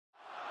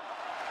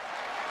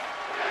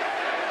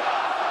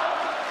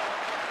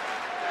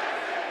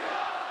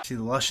See,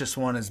 the Luscious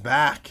one is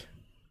back.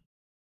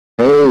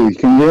 Hey,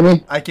 can you hear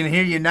me? I can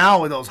hear you now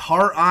with those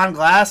heart-on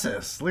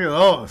glasses. Look at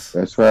those.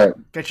 That's right.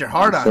 Get your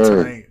heart Yes, on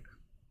sir. tonight.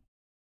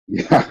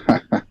 Yeah.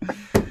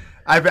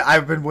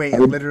 I've been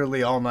waiting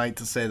literally all night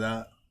to say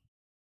that.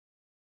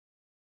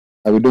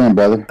 How we doing,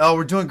 brother? Oh,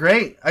 we're doing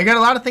great. I got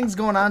a lot of things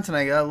going on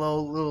tonight. I got a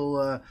little.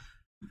 I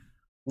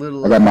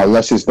got my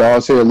Luscious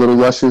dolls here, little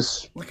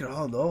Luscious. Look at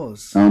all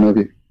those. I don't know if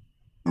you.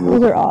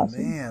 Those are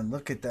awesome. Man,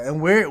 look at that. And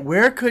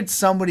where could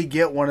somebody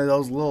get one of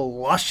those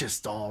little Luscious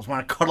dolls?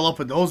 Want to cuddle up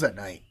with those at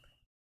night?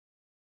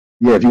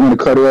 Yeah, if you want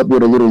to cuddle up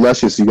with a little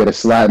Luscious, you got to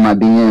slide my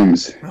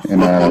DMs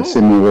and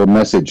send me a little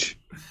message.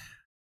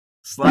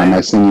 I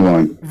might send you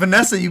one.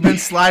 Vanessa, you've been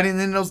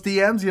sliding in those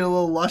DMs? You get a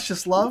little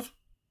Luscious love?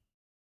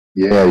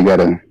 Yeah, you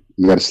gotta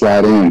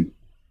slide in.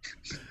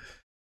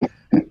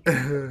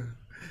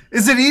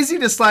 Is it easy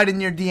to slide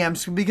in your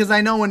DMs? Because I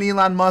know when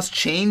Elon Musk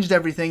changed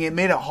everything, it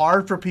made it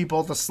hard for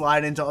people to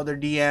slide into other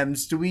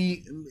DMs.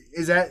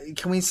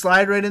 Can we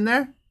slide right in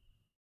there?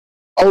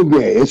 Oh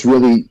yeah, it's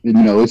really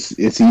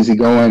it's easy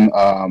going.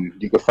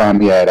 You can find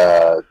me at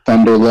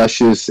Thunder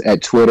Luscious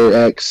at Twitter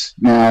X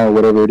now,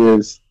 whatever it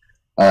is.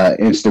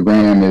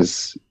 Instagram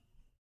is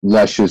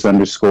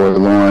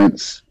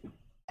Luscious_Lawrence.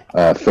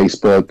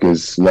 Facebook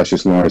is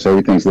Luscious Lawrence.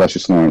 Everything's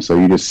Luscious Lawrence. So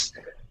you just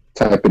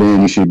type it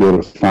in, you should be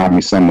able to find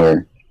me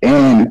somewhere.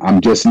 And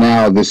I'm just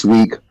now this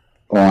week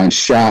on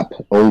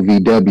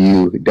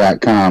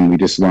ShopOVW.com. We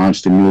just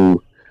launched a new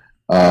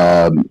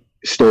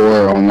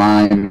store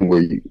online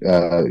where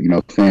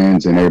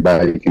fans and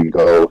everybody can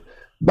go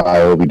buy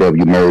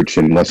OVW merch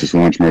and Luscious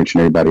Lawrence merch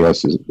and everybody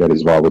else that is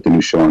involved with the new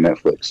show on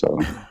Netflix. So.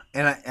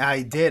 And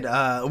I did.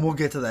 We'll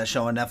get to that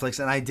show on Netflix.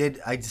 And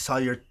I saw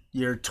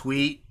your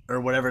tweet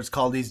or whatever it's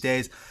called these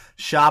days.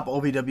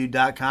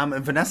 ShopOVW.com.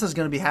 And Vanessa's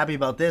going to be happy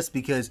about this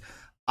because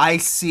I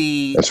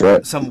see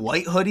some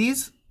white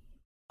hoodies.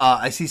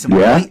 I see some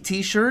white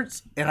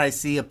T-shirts, and I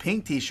see a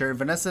pink T-shirt.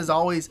 Vanessa's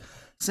always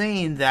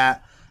saying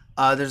that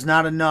there's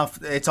not enough.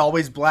 It's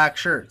always black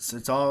shirts.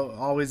 It's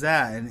always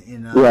that.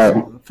 And I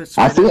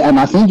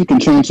think you can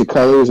change the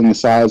colors and the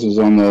sizes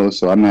on those.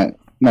 So I'm not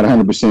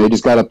 100%. It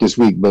just got up this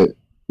week, but.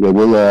 Yeah,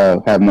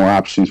 we'll have more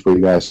options for you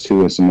guys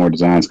too, and some more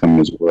designs coming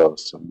as well.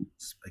 So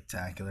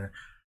spectacular.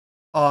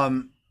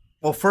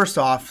 Well, first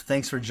off,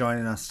 thanks for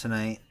joining us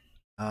tonight.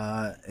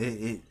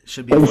 It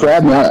should be. Thanks for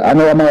having me. I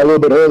know I'm a little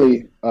bit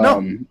early.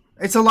 No,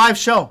 it's a live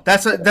show.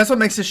 That's what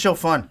makes this show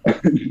fun.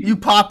 You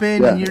pop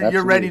in and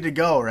you're ready to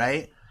go,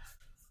 right?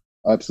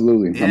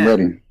 Absolutely, yeah. I'm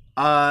ready.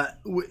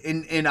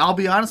 And I'll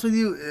be honest with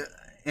you.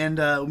 And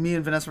me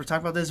and Vanessa were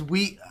talking about this.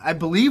 I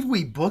believe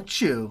we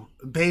booked you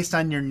based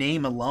on your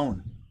name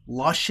alone.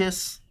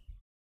 Luscious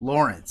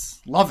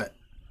Lawrence. Love it.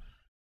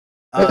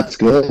 That's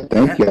good.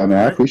 Thank you. I mean,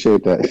 I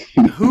appreciate that.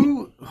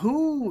 Who?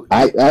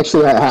 I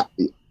actually, how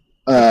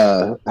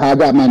I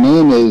got my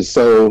name is,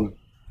 so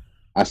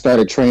I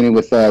started training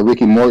with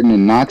Ricky Morton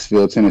in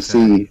Knoxville,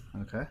 Tennessee.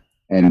 Okay.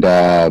 And,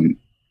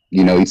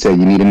 he said,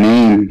 you need a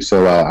name.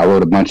 So I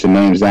wrote a bunch of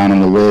names down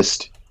on the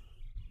list.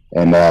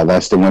 And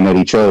that's the one that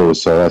he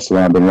chose. So that's the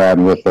one I've been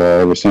riding with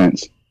ever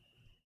since.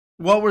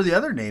 What were the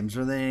other names?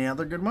 Were there any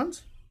other good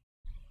ones?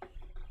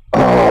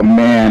 Oh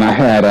man, I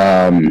had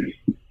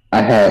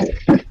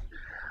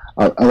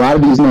a lot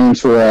of these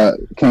names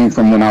came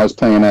from when I was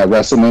playing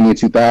WrestleMania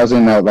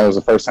 2000. That was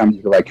the first time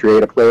you could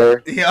create a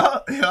player.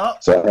 Yeah.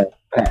 So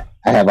I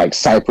had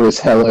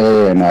Cypress,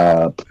 Heller,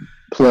 and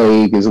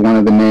Plague is one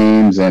of the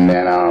names, and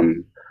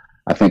then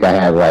I think I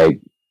had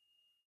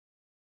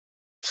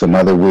some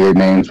other weird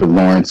names with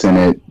Lawrence in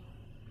it.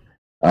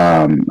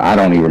 I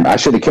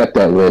should have kept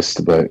that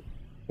list, but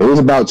it was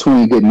about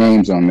 20 good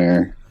names on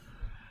there.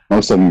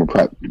 Most of them were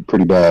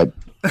pretty bad.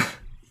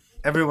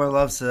 Everyone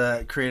loves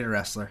to create a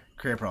wrestler,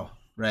 create a pro,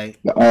 right?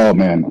 Oh,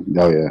 man.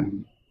 Oh, yeah.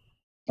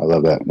 I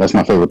love that. That's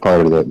my favorite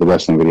part of the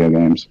wrestling video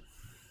games.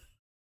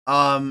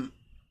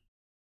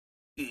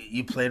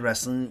 You played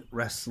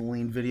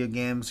wrestling video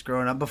games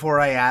growing up. Before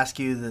I ask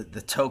you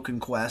the token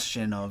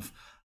question of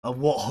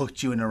what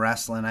hooked you into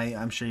wrestling,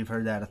 I'm sure you've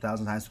heard that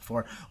 1,000 times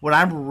before. What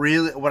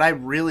I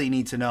really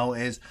need to know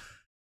is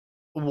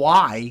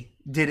why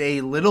did a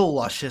little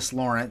Luscious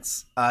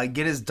Lawrence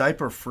get his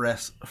diaper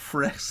frisked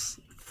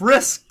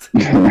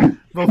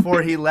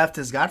before he left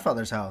his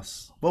godfather's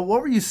house? But what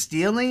were you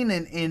stealing,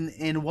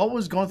 and what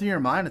was going through your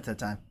mind at that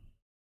time?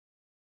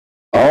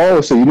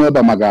 Oh, so you know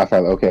about my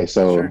godfather? Okay,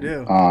 so sure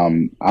do.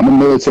 I'm a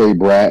military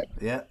brat.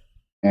 Yeah,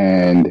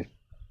 and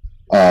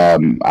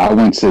I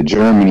went to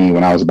Germany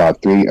when I was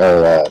about 3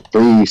 or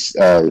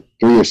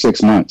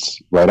 6 months.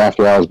 Right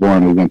after I was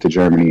born, we went to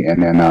Germany,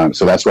 and then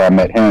so that's where I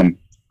met him.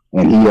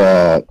 And he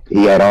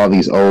had all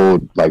these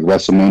old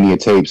WrestleMania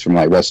tapes from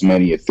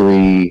WrestleMania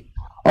 3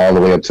 all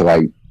the way up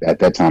to at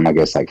that time I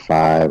guess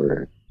 5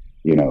 or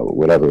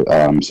whatever.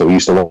 So we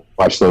used to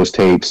watch those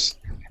tapes,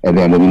 and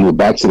then when we moved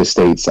back to the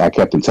States, I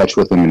kept in touch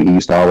with him, and he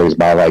used to always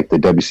buy the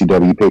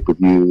WCW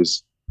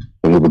pay-per-views,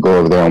 and we would go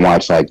over there and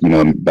watch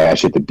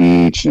Bash at the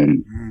Beach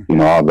and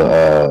all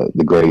the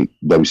great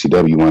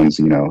WCW ones,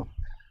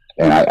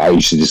 And I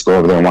used to just go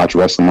over there and watch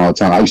wrestling all the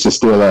time. I used to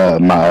steal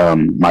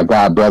my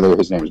god brother.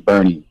 His name is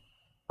Bernie.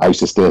 I used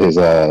to steal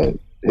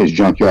his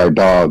junkyard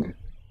dog.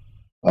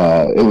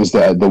 It was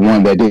the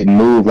one that didn't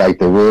move, like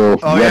the real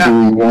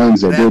rubbery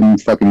ones that didn't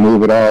fucking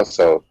move at all.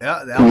 So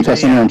yeah, the can you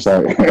cuss in there? I'm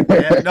sorry.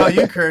 Yeah, no,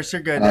 you curse.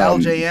 You're good.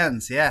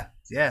 LJNs. Yeah.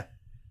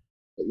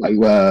 Like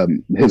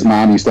his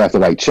mom used to have to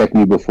like check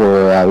me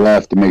before I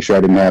left to make sure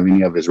I didn't have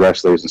any of his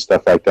wrestlers and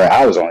stuff like that.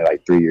 I was only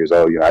like 3 years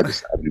old. I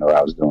didn't know what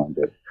I was doing,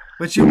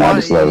 but you I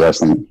just love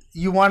wrestling.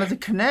 You wanted to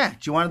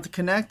connect. You wanted to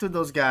connect with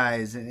those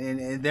guys,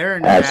 and they're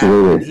into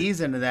Absolutely. that, and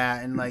he's into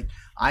that, and like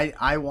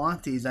I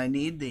want these. I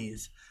need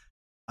these.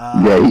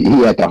 Yeah,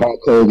 he had the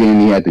Hulk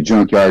Hogan. He had the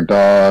Junkyard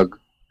Dog.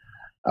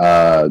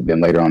 Then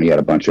later on, he had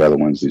a bunch of other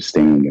ones, the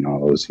Sting and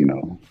all those,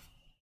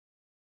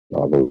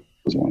 all those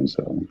ones.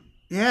 So.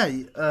 Yeah.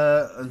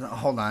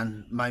 Hold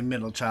on. My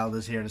middle child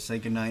is here to say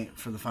goodnight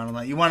for the final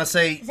night. You want to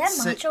say? Is that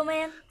Macho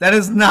Man? That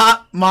is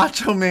not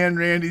Macho Man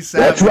Randy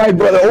Savage. That's right,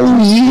 brother.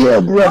 Oh yeah,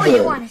 brother. Oh,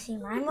 you want to see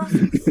my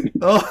muscles?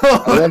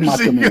 I love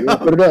Macho Man. Yeah,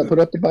 put it up. Put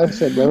up the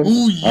bicep, brother.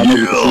 Oh yeah.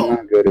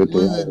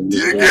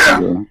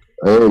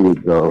 There we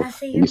go.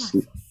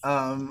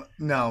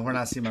 No, we're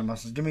not seeing my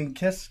muscles. Give me a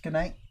kiss. Good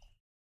night.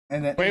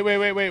 And then, Wait,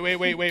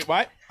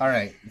 what? All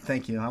right,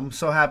 thank you. I'm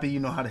so happy you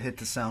know how to hit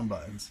the sound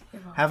buttons.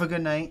 Have a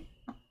good night.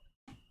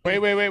 Wait,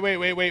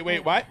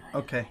 what?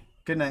 Okay,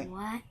 good night.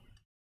 What?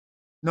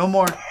 No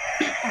more.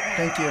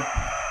 Thank you.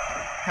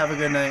 Have a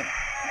good night.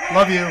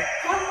 Love you.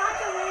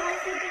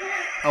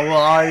 Oh,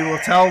 well, I will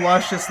tell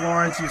Luscious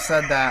Lawrence you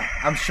said that.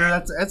 I'm sure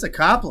that's a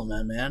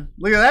compliment, man.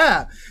 Look at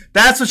that.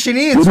 That's what she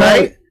needs,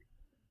 right?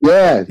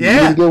 Yeah. You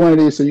can get one of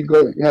these so you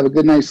go have a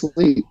good night's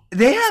sleep.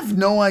 They have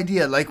no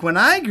idea. Like, when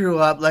I grew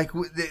up, like,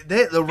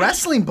 the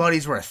wrestling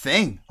buddies were a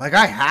thing. Like,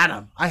 I had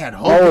them. I had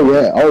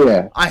Hogan. Oh,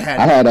 yeah. I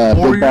had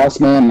Big Boss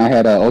Man and I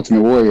had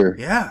Ultimate Warrior.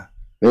 Yeah.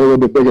 They're a little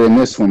bit bigger than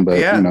this one,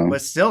 but,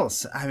 but still,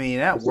 I mean,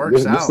 that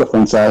works out. It's the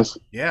fun size.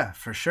 Yeah,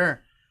 for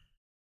sure.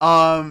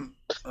 Oh,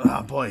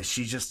 boy,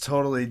 she just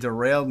totally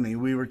derailed me.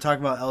 We were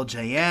talking about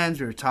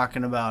LJNs. We were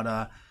talking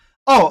about...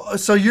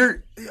 so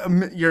you're a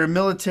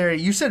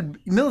military. You said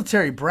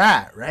military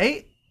brat,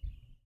 right?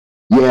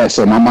 Yeah.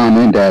 So my mom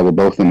and dad were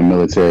both in the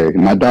military.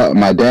 My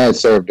dad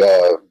served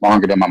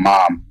longer than my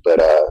mom, but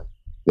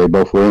they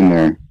both were in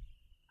there.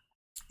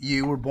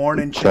 You were born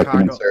in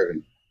Chicago.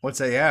 What's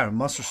that? Yeah,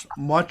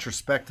 much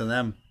respect to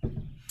them.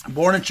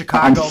 Born in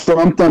Chicago. I'm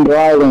from Thunder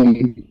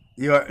Island.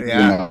 You are,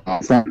 yeah.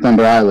 I'm from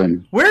Thunder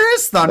Island. Where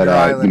is Thunder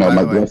Island? By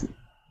the way?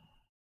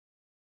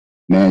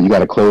 Man, you got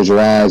to close your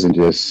eyes and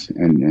just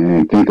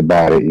and think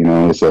about it.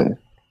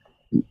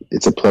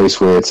 It's a place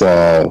where it's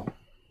a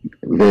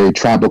very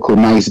tropical,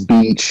 nice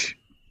beach.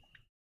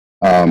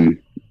 I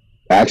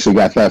actually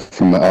got that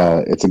from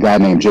it's a guy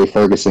named Jay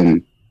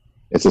Ferguson.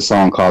 It's a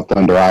song called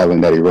Thunder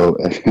Island that he wrote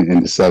in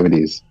the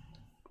 70s.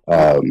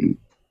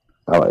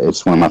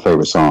 It's one of my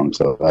favorite songs,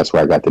 so that's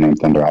where I got the name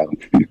Thunder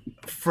Island.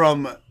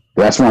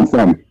 That's where I'm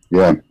from.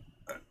 Yeah.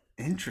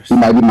 Interesting.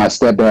 He might be my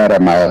stepdad or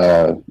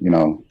my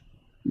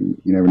you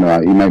never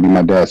know. He might be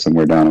my dad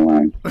somewhere down the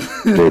line.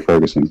 Jay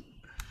Ferguson.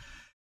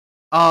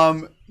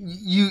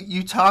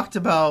 You talked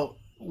about,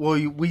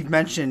 we've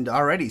mentioned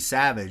already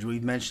Savage.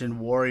 We've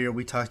mentioned Warrior.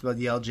 We talked about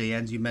the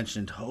LJNs. You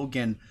mentioned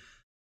Hogan.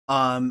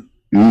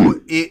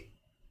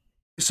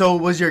 So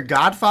was your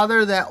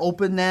godfather that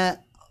opened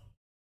that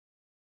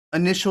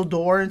initial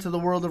door into the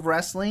world of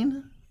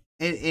wrestling?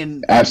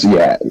 Absolutely.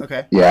 Yeah.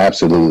 Okay. Yeah,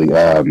 absolutely.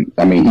 I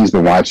mean, he's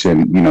been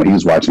watching. He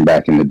was watching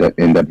back in the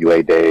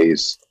NWA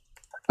days.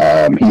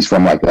 He's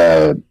from like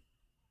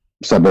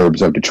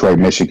suburbs of Detroit,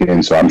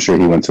 Michigan, so I'm sure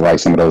he went to like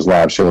some of those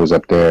live shows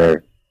up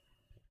there.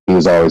 He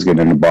was always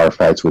getting into bar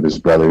fights with his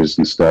brothers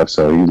and stuff,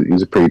 so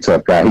he's a pretty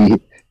tough guy.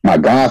 My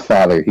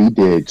godfather, he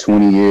did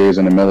 20 years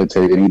in the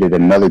military, and he did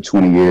another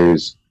 20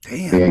 years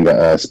being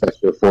a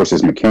special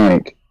forces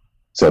mechanic.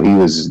 So he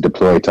was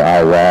deployed to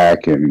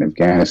Iraq and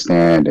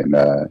Afghanistan, and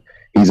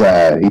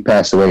he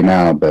passed away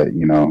now, but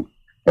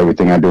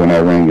everything I do in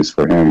that ring is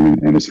for him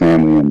and his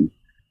family, and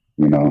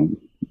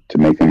to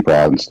make him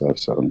proud and stuff.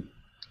 So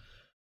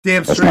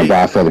damn that's straight.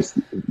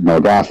 my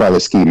godfather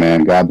ski,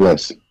 man. God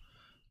bless.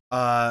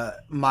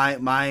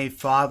 My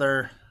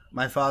father,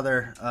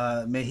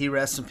 may he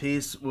rest in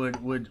peace,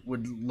 would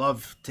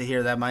love to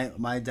hear that.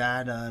 My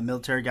dad,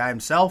 military guy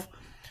himself.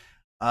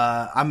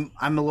 I'm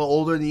a little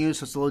older than you,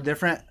 so it's a little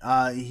different.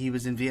 He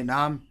was in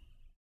Vietnam.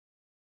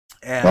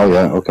 And,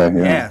 okay.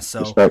 Yeah.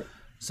 So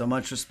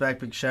much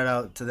respect. Big shout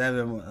out to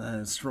them.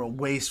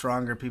 Way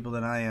stronger people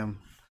than I am.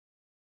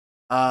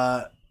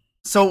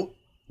 So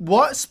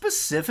what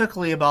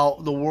specifically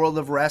about the world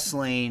of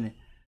wrestling,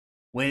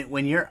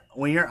 when your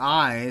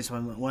eyes,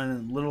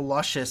 when little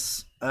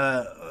Luscious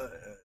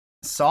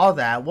saw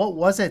that, what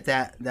was it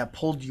that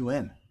pulled you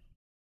in?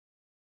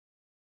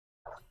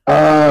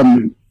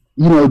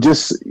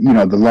 Just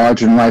the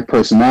larger than life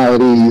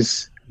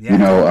personalities.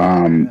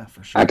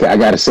 For sure. I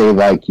gotta say,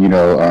 like,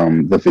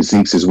 the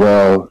physiques as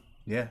well.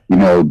 Yeah.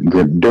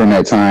 During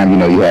that time,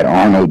 you had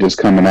Arnold just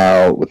coming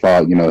out with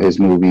all his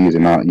movies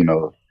and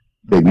all,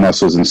 big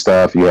muscles and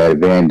stuff. You had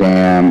Van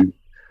Damme,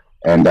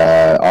 and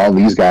all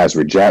these guys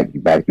were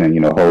jacked back then. You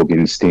know,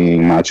 Hogan,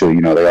 Sting, Macho.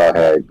 You know, they all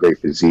had great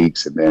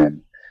physiques, and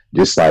then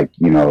just like,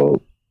 you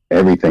know,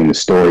 everything, the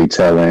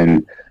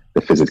storytelling,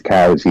 the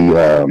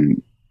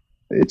physicality.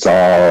 It's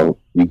all,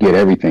 you get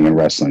everything in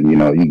wrestling. You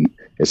know,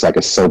 it's like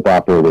a soap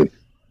opera with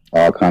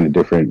all kind of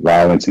different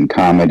violence and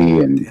comedy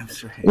and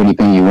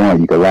anything you want.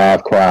 You can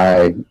laugh,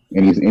 cry,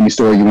 any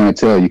story you want to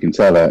tell, you can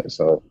tell that.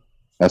 So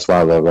that's why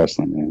I love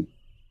wrestling, man.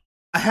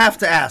 I have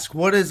to ask,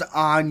 what is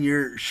on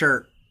your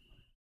shirt?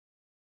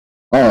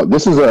 Oh,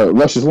 this is a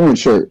Luscious Lawrence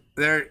shirt.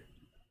 Okay.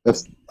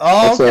 It's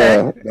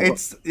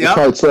yep.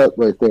 up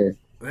right there.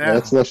 Yeah.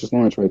 That's Luscious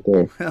Lawrence right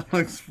there. That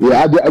looks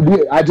Yeah,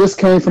 I just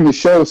came from the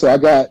show, so I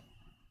got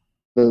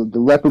the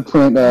leopard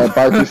print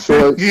biker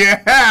shorts.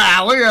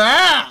 Yeah, look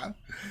at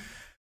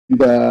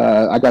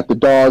that. I got the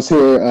dolls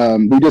here.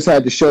 We just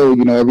had the show.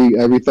 You know,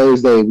 every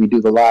Thursday we do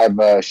the live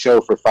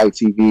show for Fight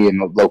TV and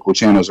the local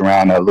channels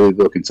around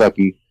Louisville,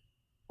 Kentucky.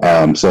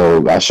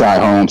 So I shy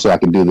home so I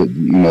can do the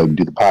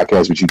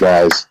podcast with you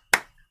guys.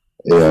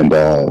 And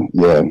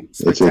yeah,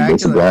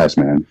 it's a blast,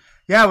 man.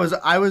 Yeah,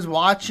 I was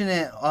watching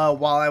it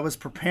while I was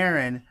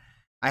preparing.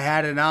 I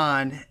had it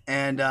on,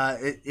 and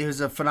it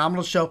was a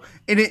phenomenal show.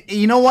 And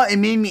you know what?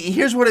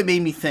 Here's what it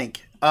made me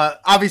think.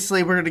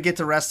 Obviously, we're gonna get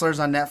to wrestlers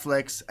on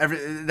Netflix.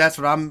 That's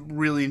what I'm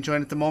really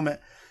enjoying at the moment.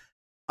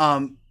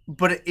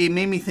 But it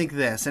made me think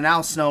this. And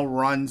Al Snow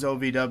runs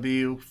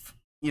OVW,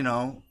 you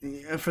know,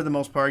 for the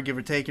most part, give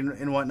or take,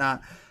 and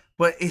whatnot.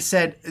 But he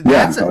said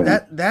that's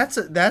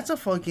a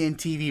fucking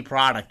TV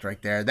product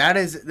right there. That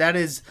is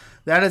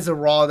a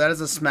Raw. That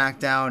is a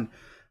SmackDown.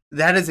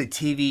 That is a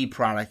TV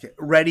product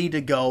ready to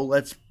go.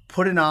 Let's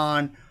put it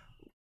on.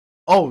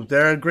 Oh,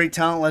 they're a great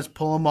talent. Let's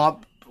pull them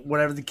up.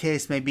 Whatever the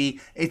case may be.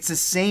 It's the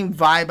same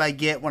vibe I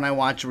get when I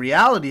watch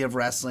Reality of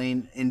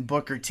Wrestling in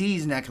Booker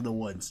T's neck of the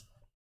woods.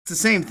 It's the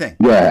same thing.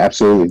 Yeah,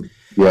 absolutely.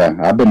 Yeah,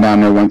 I've been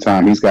down there one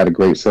time. He's got a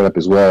great setup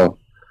as well.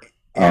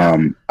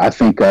 Yeah. I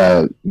think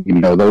you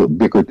know,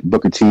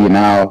 Booker T and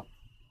Al,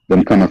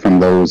 them coming from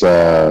those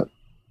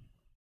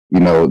you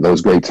know,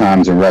 those great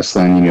times in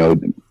wrestling. You know,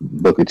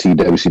 Booker T,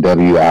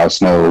 WCW, Al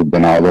Snow,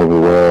 been all over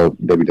the world,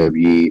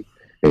 WWE,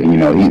 and you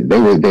know, they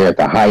were there at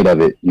the height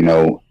of it. You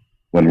know,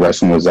 when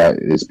wrestling was at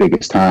its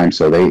biggest time,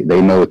 so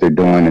they know what they're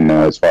doing, and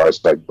as far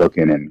as like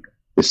booking and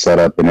the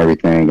setup and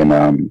everything, and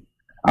I'm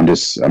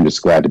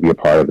just glad to be a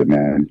part of it,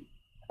 man.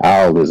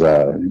 Al is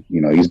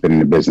you know, he's been in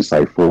the business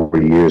like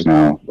 40 years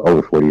now,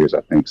 over 40 years,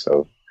 I think.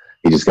 So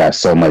he just got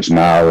so much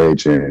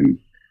knowledge and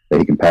that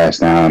he can pass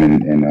down,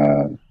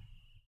 and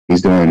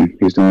he's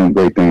doing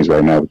great things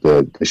right now with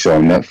the show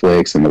on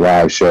Netflix and the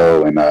live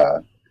show, and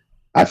I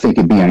think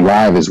it being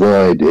live as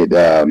well, it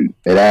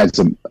adds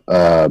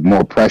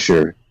more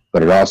pressure,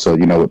 but it also,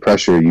 you know, with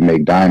pressure you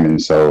make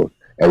diamonds. So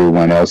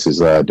everyone else is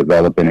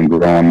developing and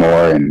growing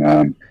more,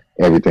 and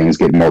everything's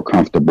getting more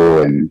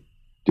comfortable, and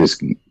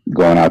just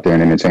going out there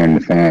and entertaining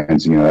the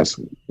fans. You know, that's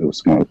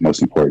what's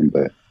most important.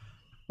 But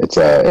it's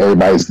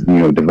everybody's, you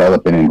know,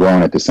 developing and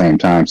growing at the same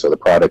time, so the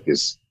product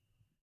is,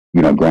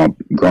 you know,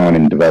 growing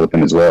and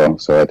developing as well.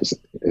 So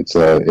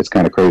it's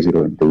kind of crazy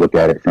to look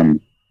at it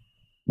from,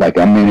 like,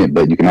 I'm in it,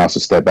 but you can also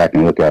step back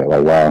and look at it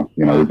like, wow,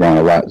 you know, we've grown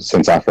a lot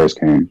since I first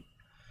came,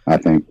 I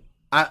think.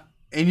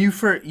 And you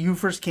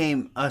first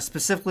came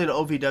specifically to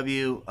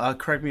OVW.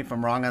 Correct me if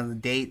I'm wrong on the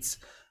dates.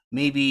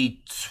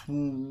 Maybe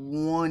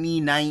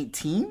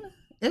 2019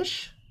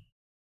 ish.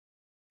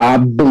 I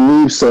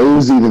believe so. It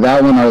was either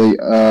that one or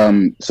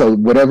the so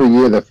whatever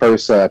year the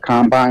first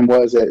combine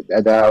was that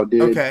I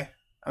did. Okay.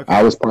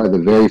 I was part of the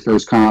very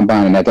first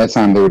combine, and at that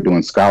time they were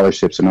doing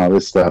scholarships and all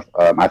this stuff.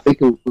 I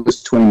think it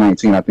was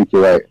 2019. I think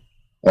you're right.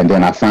 And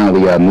then I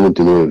finally moved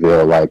to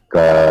Louisville like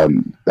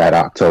that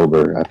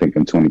October, I think,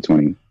 in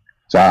 2020.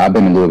 So I've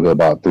been in Louisville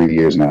about 3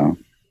 years now,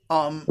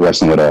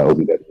 wrestling with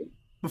OVW.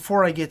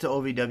 Before I get to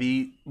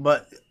OVW,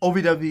 but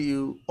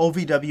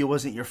OVW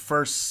wasn't your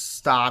first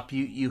stop.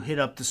 You hit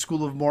up the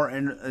School of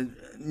Morton,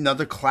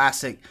 another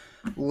classic,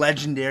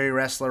 legendary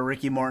wrestler,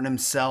 Ricky Morton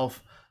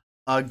himself.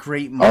 A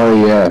great moment.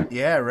 Oh yeah,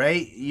 yeah,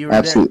 right. You were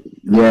absolutely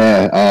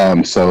there.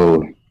 Yeah.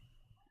 So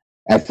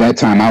at that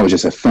time, I was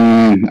just a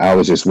fan. I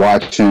was just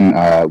watching,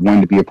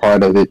 wanted to be a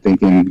part of it,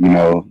 thinking, you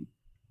know,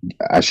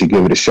 I should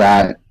give it a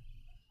shot.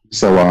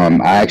 So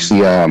I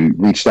actually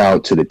reached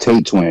out to the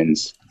Tate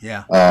twins.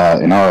 Yeah.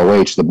 In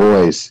ROH, the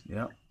boys.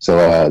 Yeah.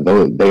 So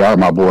they are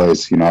my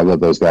boys. You know, I love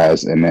those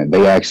guys. And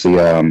they actually,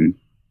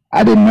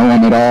 I didn't know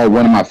them at all.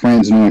 One of my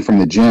friends knew him from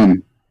the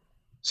gym.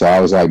 So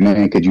I was like,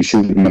 man, could you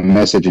shoot him a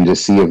message and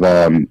just see if,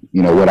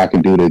 you know, what I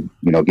can do to,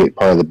 you know, get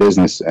part of the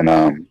business.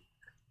 And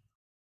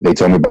they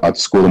told me about the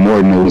School of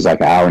Morton. It was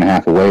like an hour and a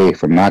half away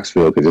from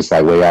Knoxville, because it's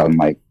like way out in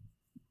like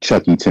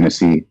Chuckey,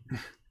 Tennessee.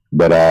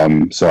 But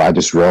so I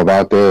just drove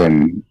out there,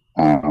 and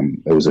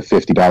it was a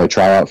 $50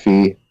 tryout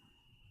fee.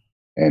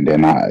 And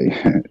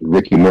then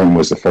Ricky Morton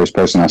was the first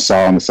person I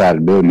saw on the side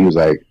of the building. He was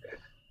like,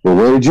 well,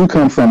 where did you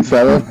come from,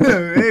 fella?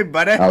 Hey,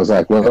 buddy. I was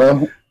like,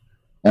 well,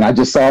 and I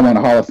just saw him on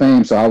the Hall of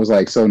Fame. So I was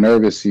like so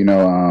nervous, you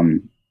know.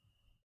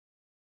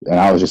 And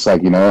I was just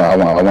like, I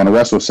want to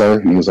wrestle, sir.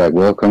 And he was like,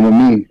 well, come with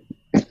me.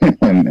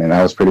 and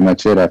that was pretty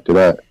much it after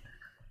that.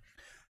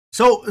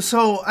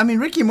 So I mean,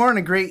 Ricky Morton,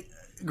 a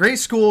great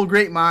school,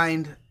 great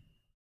mind,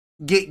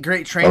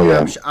 great training.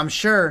 Oh, yeah. I'm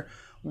sure.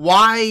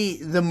 Why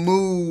the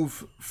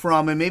move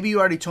from, and maybe you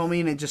already told me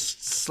and it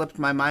just slipped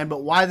my mind,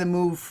 but why the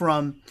move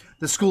from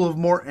the School of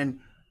Morton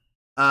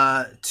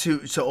to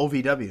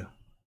OVW?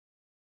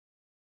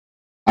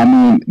 I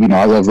mean,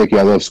 I love Ricky.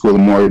 I love School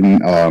of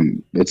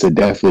Morton. It's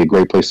definitely a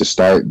great place to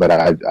start, but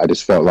I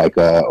just felt like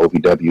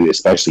OVW,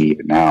 especially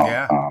even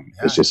now,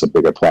 it's just a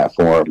bigger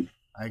platform,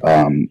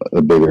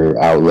 a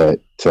bigger outlet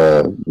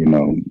to,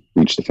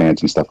 reach the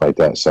fans and stuff like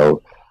that.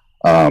 So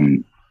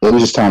it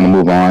was just time to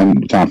move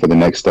on, time for the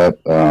next step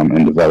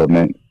in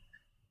development.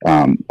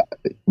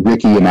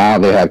 Ricky and Al,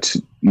 they have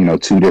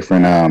two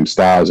different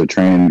styles of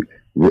training.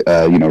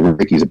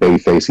 Ricky's a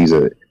babyface.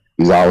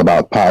 He's all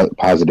about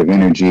positive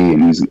energy,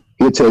 and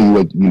he'll tell you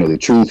what, the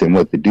truth and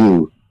what to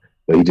do,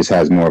 but he just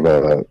has more of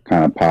a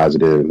kind of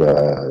positive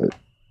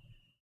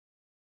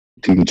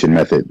teaching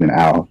method than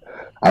Al.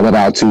 I love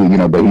Al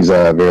too, but he's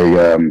a very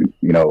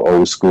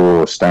old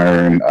school,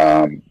 stern,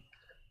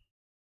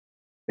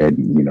 and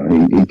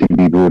he can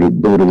be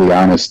brutally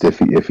honest if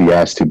he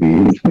has to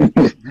be,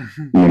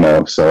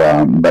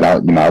 So, but I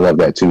love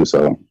that too.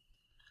 So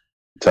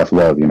tough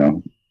love,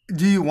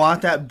 Do you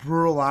want that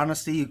brutal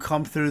honesty? You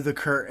come through the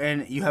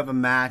curtain, you have a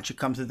match, you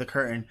come through the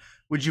curtain.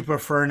 Would you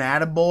prefer an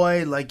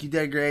attaboy, like you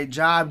did a great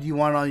job? Do you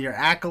want all your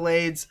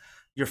accolades,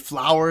 your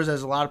flowers,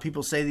 as a lot of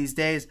people say these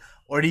days?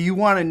 Or do you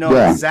want to know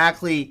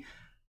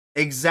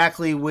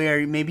exactly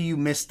where maybe you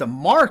missed the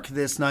mark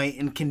this night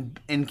and can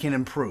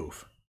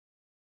improve?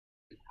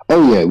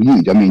 Oh yeah,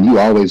 you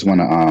always want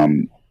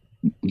to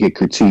get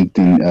critiqued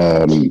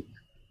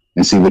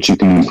and see what you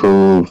can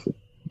improve.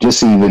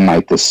 Just even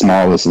like the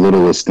smallest,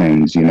 littlest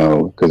things,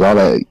 because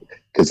the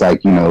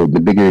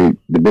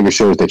bigger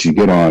shows that you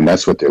get on,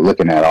 that's what they're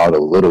looking at, all the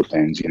little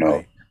things,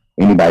 Right.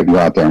 Anybody can go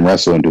out there and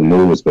wrestle and do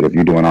moves, but if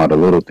you're doing all the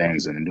little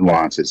things and the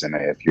nuances, and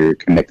if you're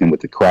connecting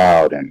with the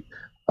crowd and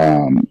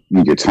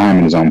your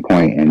timing is on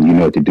point and you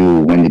know what to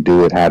do, when to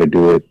do it, how to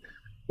do it,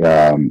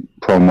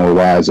 promo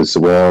wise as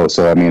well.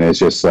 So I mean, it's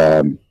just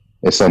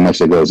there's so much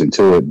that goes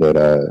into it, but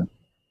I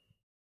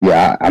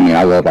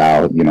love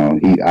Al.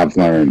 I've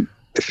learned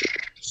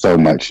so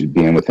much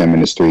being with him in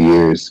his 3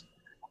 years.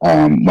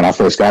 When I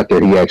first got there,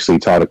 he actually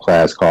taught a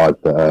class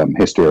called the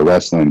History of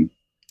Wrestling.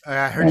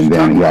 I heard and you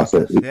then he about also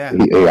this. Yeah.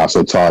 he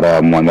also taught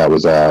one that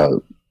was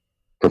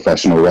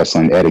professional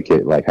wrestling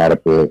etiquette, like how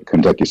to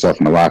conduct yourself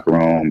in the locker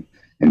room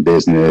and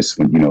business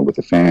when with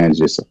the fans.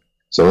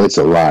 So it's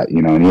a lot,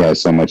 and he has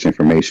so much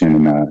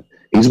information, and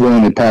he's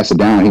willing to pass it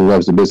down. He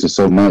loves the business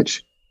so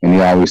much, and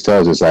he always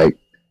tells us like,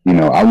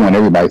 I want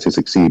everybody to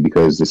succeed,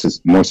 because this is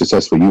more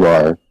successful you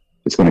are,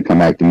 it's going to come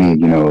back to me,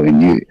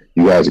 and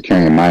you guys are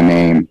carrying my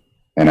name,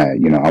 and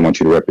I want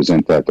you to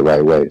represent that the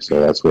right way. So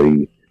that's what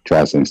he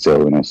tries to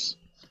instill in us.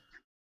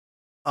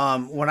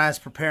 When I was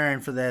preparing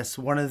for this,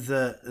 one of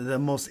the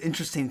most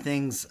interesting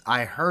things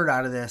I heard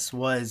out of this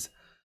was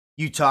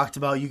you talked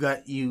about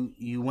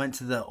you went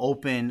to the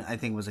open, I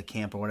think it was a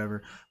camp or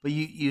whatever, but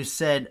you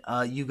said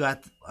you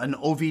got an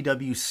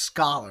OVW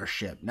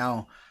scholarship.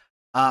 Now,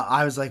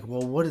 I was like,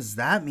 well, what does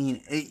that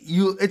mean?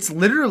 It's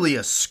literally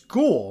a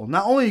school.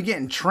 Not only are you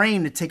getting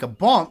trained to take a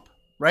bump,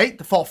 right,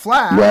 to fall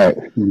flat, Right?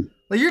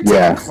 Like you're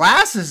taking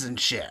classes and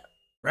shit,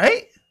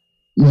 right?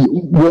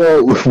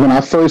 Well, when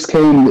I first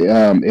came,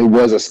 it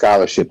was a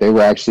scholarship. They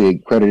were actually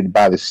accredited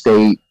by the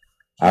state.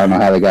 I don't know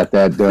how they got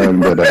that done,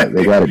 but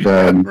they got it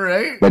done.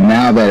 Right. But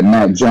now that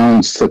Matt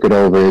Jones took it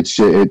over,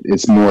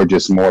 it's more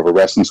of a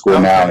wrestling school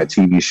now, and a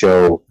TV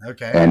show.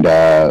 Okay. And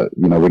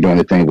we're doing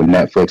the thing with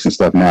Netflix and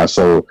stuff now.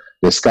 So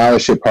the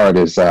scholarship part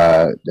is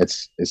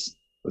it's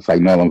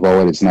like null and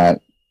void. It's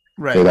not.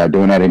 Right. They're not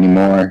doing that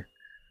anymore.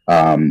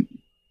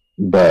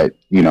 But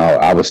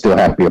I was still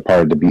happy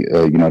to be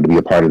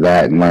a part of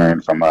that and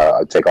learn from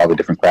take all the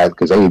different classes,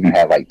 because they even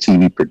had like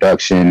TV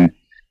production.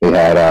 They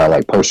had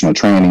like personal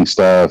training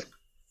stuff.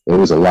 It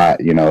was a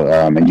lot,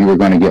 and you were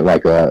going to get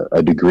like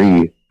a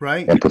degree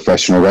in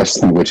professional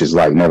wrestling, which is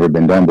like never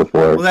been done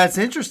before. Well, that's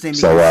interesting.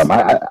 So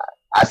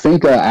I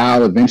think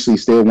Al eventually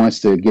still wants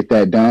to get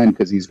that done,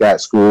 because he's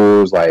got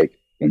schools like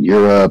in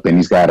Europe, and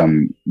he's got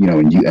them,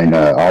 and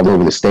all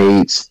over the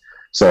States.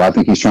 So I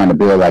think he's trying to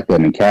build like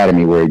an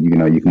academy where,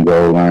 you can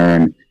go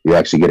learn, you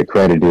actually get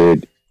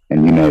accredited,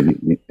 and,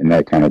 and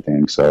that kind of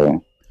thing.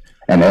 So,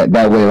 and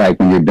that way, like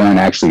when you're done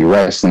actually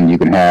wrestling, you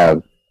can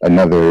have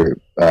another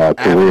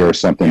career or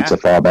something to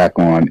fall back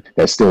on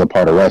that's still a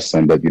part of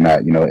wrestling, but you're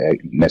not,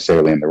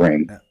 necessarily in the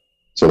ring. Yeah.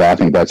 So I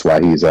think that's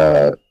why he's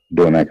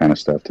doing that kind of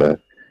stuff, to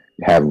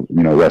have,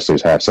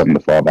 wrestlers have something to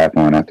fall back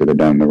on after they're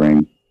done in the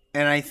ring.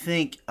 And I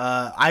think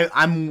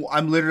I'm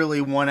literally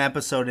one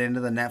episode into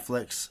the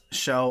Netflix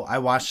show. I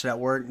watched it at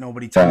work.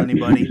 Nobody told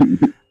anybody.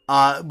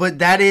 But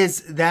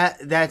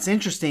that's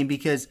interesting,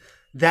 because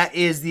that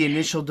is the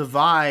initial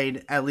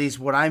divide. At least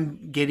what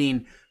I'm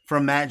getting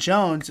from Matt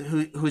Jones,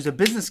 who's a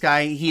business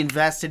guy. He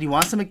invested. He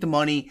wants to make the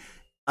money.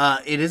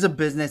 It is a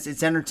business.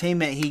 It's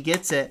entertainment. He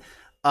gets it.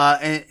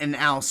 And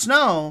Al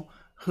Snow,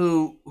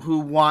 who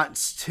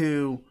wants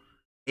to,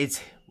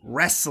 it's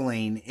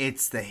wrestling.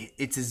 It's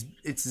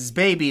his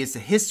baby. It's the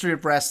history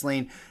of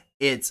wrestling.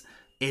 It's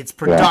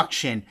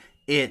production.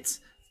 It's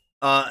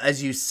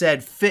as you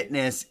said,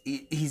 fitness.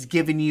 He's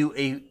giving you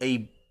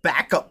a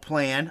backup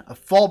plan, a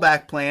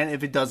fallback plan.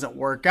 If it doesn't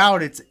work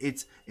out,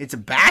 it's a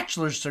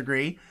bachelor's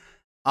degree.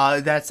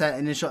 That's that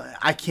initial.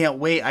 I can't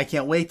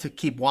wait to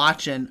keep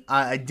watching.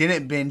 I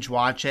didn't binge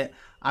watch it.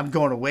 I'm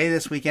going away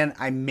this weekend.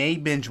 I may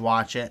binge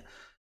watch it.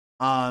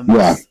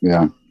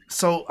 Yeah.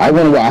 So I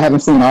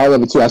haven't seen all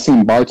of it too. I've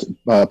seen parts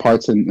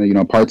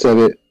and parts of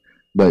it,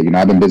 but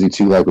I've been busy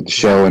too, like with the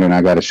show, and then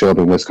I got a show up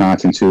in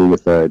Wisconsin too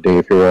with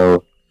Dave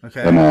Hero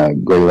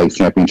and Great Lakes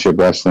Championship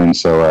Wrestling.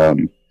 So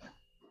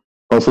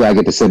hopefully I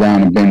get to sit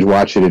down and binge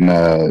watch it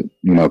and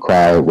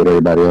cry with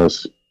everybody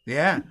else.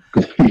 Yeah.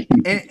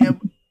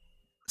 and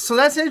so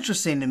that's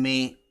interesting to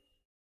me.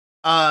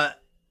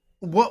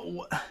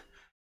 What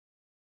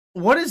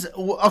is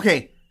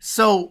okay?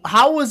 So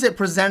how was it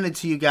presented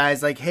to you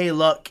guys? Like, hey,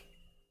 look,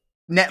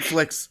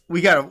 Netflix,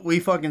 we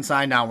fucking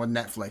signed on with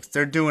Netflix.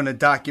 They're doing a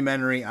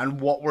documentary on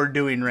what we're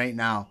doing right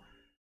now.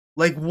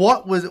 Like,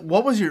 what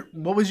was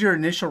your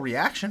initial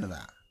reaction to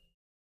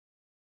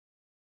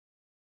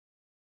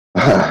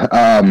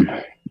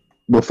that?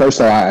 Well, first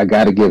of all, I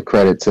got to give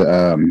credit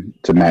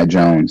to Matt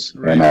Jones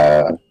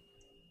and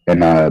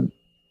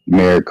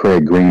Mayor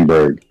Craig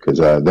Greenberg, because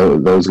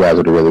those guys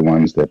are the really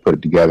ones that put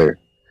it together.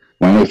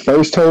 When they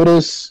first told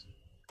us,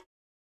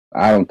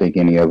 I don't think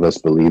any of us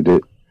believed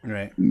it.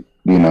 Right.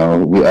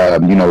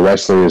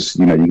 Wrestlers,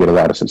 you get a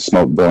lot of some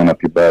smoke blowing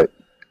up your butt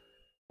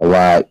a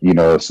lot,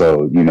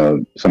 so,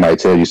 somebody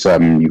tells you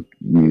something,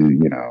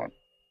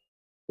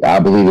 I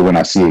believe it when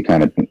I see it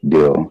kind of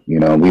deal.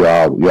 We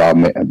all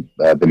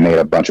been made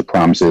a bunch of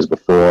promises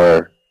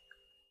before.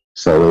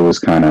 So it was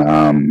kind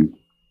of,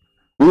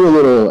 we were a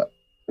little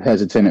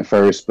hesitant at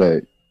first,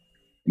 but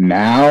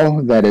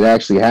now that it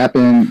actually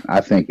happened,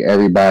 I think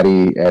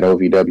everybody at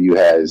OVW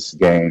has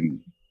gained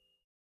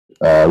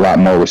a lot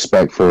more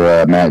respect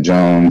for Matt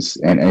Jones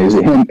and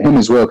him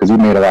as well, because he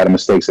made a lot of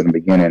mistakes in the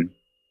beginning.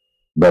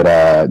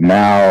 But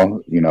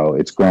now,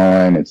 it's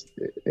growing, it's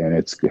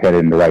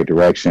headed in the right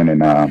direction,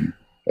 and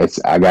you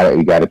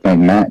got to thank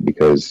Matt,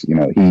 because he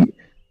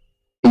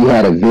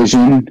had a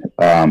vision.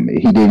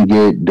 He didn't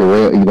get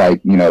derailed. He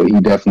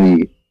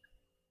definitely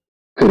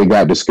could have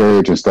got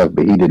discouraged and stuff,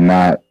 but he did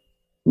not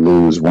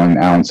lose 1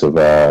 ounce of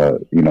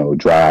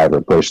drive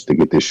or push to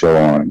get this show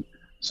on.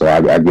 So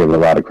I give a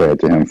lot of credit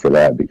to him for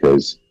that,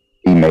 because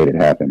he made it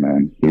happen,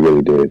 man. He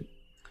really did.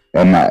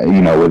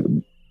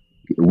 And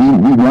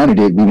we wanted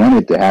it. We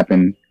wanted it to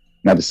happen.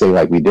 Not to say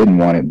like we didn't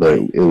want it, but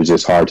it was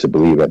just hard to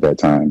believe at that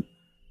time.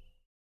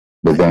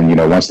 But then,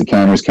 once the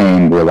cameras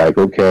came, we're like,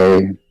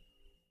 okay.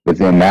 But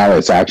then now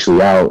it's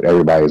actually out.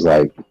 Everybody's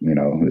like,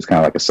 it's kind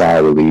of like a sigh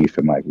of relief,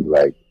 and like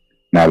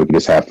now we can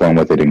just have fun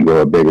with it and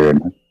grow bigger,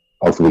 and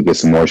hopefully get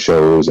some more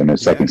shows in the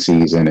second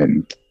season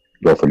and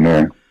go from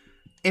there.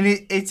 And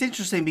it's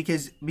interesting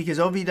because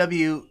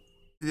OVW,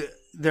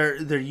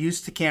 they're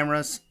used to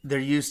cameras, they're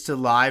used to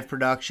live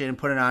production,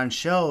 putting on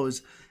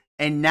shows,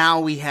 and now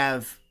we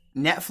have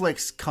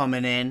Netflix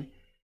coming in.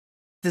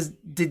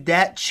 Did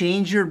that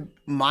change your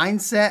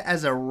mindset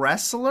as a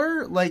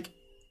wrestler? Like,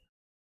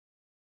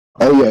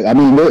 oh yeah, I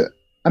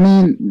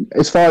mean,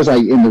 as far as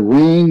like in the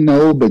ring,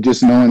 no, but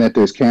just knowing that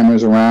there's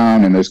cameras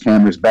around and there's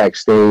cameras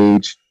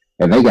backstage,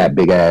 and they got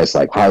big ass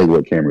like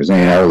Hollywood cameras.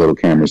 They ain't our little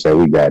cameras that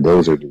we got.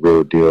 Those are the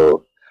real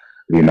deal,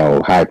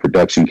 high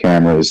production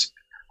cameras.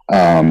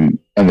 And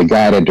the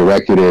guy that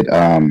directed it,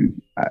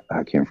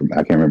 I can't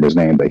remember his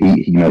name, but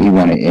he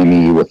won an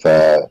Emmy with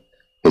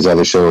his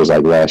other shows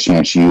like Last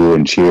Chance U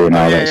and Cheer and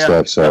all that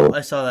stuff. So I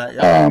saw that.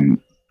 Yeah.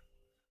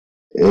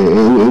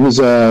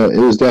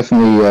 It was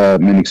definitely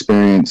an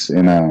experience,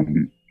 and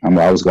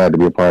I was glad to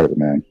be a part of it,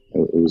 man.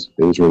 It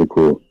was really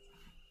cool.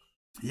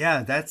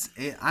 Yeah, that's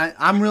it.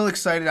 I'm real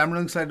excited. I'm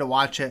really excited to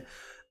watch it.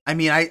 I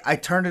mean, I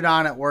turned it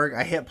on at work.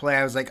 I hit play.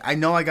 I was like, I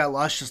know I got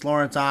Luscious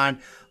Lawrence on.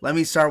 Let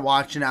me start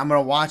watching it. I'm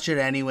going to watch it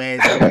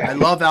anyways. I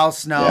love Al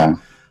Snow. Yeah.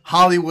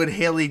 Hollywood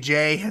Haley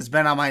J has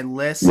been on my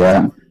list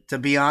to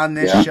be on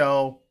this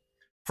show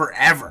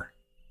forever.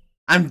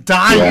 I'm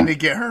dying to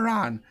get her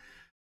on.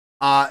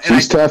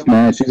 She's tough,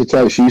 man. She's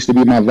tough. She used to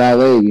be my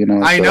valet,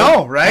 I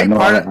know, right? I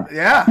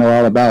know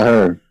all about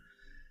her.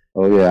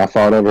 Oh, yeah. I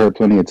fought over her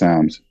plenty of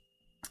times.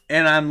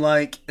 And I'm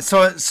like,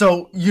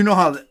 so you know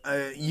how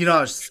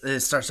it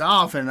starts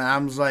off, and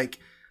I'm like,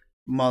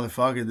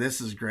 motherfucker, this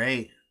is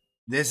great.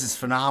 This is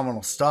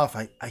phenomenal stuff.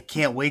 I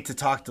can't wait to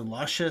talk to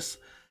Luscious.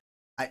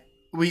 I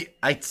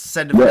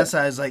said to Vanessa,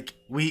 I was like,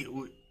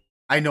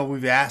 I know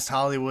we've asked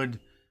Hollywood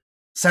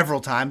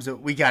several times that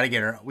we got to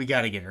get her on. We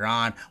got to get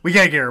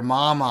her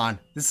mom on.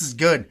 This is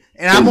good.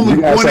 And I'm only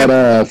you guys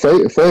had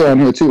Freya on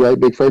here too, right?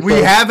 Big Freya. We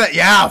have it.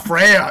 Yeah,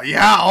 Freya.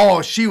 Yeah.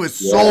 Oh, she was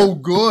so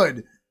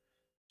good.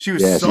 She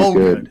was so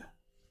good.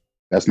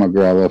 That's my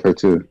girl. I love her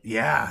too.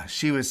 Yeah,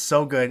 she was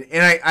so good,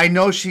 and I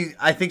know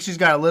I think she's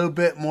got a little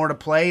bit more to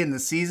play in the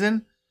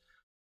season.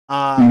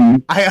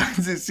 I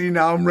honestly see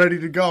now. I'm ready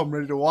to go. I'm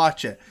ready to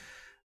watch it.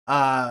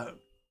 But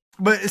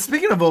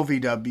speaking of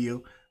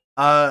OVW,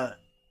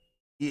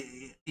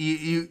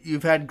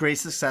 you've had great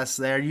success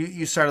there.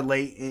 You started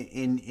late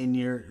in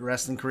your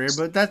wrestling career,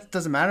 but that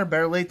doesn't matter.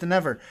 Better late than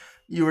never.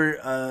 You were,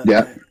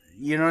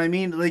 you know what I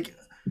mean? Like,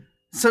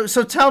 so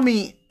tell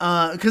me,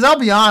 because I'll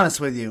be honest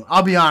with you.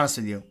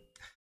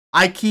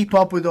 I keep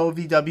up with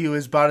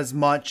OVW about as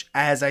much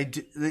as I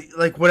do,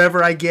 like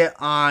whatever I get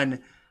on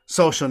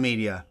social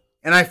media,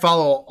 and I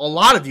follow a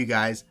lot of you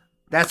guys.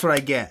 That's what I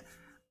get.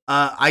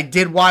 I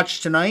did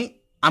watch tonight.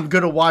 I'm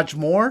gonna watch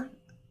more,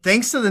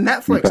 thanks to the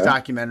Netflix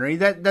documentary.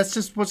 That's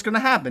just what's gonna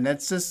happen.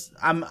 That's just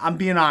I'm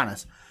being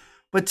honest.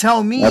 But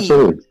tell me,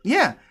 absolutely.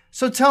 Yeah.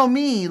 So tell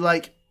me,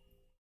 like,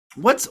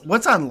 what's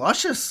on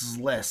Luscious'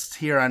 list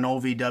here on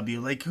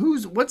OVW? Like,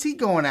 what's he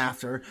going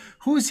after?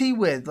 Who's he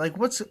with? Like,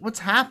 what's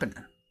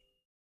happening?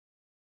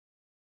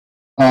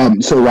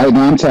 So right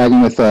now I'm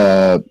tagging with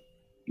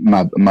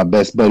my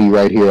best buddy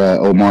right here,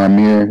 Omar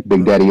Amir,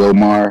 Big Daddy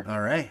Omar.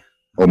 All right.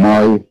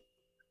 Omari.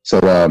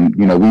 So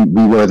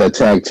we were the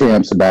tag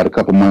champs about a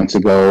couple months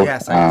ago.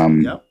 Yes.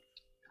 Yep.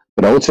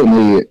 But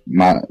ultimately,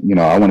 I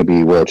want to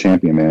be world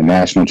champion, man,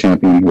 national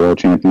champion, world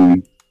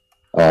champion.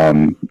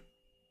 Yeah,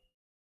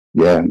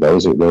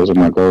 those are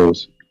my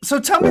goals.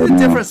 So tell me the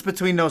difference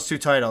between those two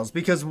titles,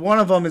 because one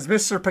of them is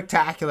Mr.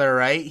 Spectacular,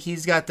 right?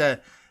 He's got the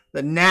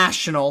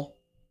national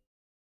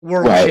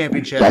world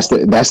championship.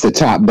 That's the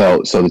top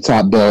belt. So the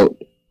top belt,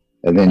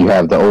 and then you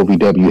have the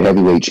OVW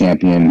heavyweight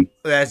champion.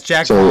 That's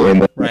Jack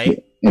Vaughn,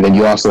 right? And then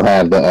you also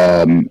have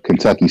the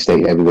Kentucky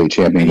State heavyweight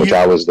champion, which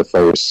I was the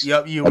first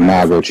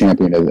inaugural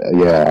champion.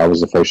 I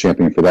was the first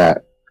champion for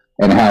that.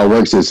 And how it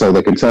works is, so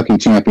the Kentucky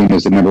champion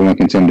is the number one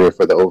contender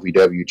for the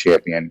OVW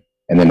champion,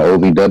 and then the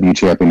OVW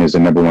champion is the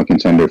number one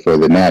contender for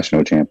the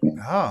national champion.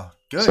 Oh,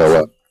 good.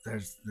 So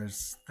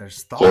there's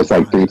thought. So it's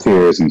like 3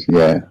 tiers, and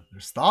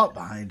there's thought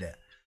behind it.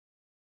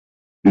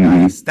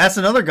 Mm-hmm. Nice. That's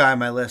another guy on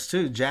my list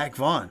too, Jack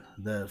Vaughn.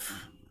 Yeah.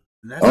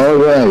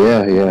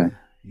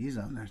 He's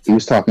on there too. He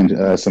was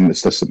talking some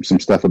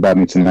stuff about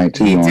me tonight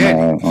too.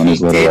 On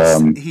his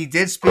little he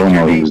did speak your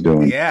name. He was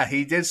doing. Yeah,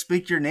 he did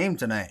speak your name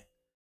tonight.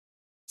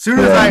 As soon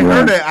as I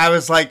heard it, I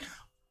was like,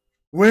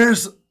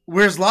 "Where's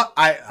Lot?"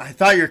 I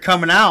thought you're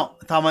coming out.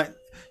 I thought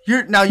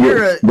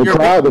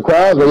the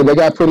crowd they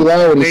got pretty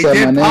loud when he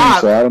said my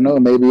name. So I don't know.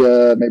 Maybe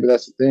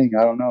that's the thing.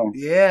 I don't know.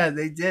 Yeah,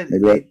 they did.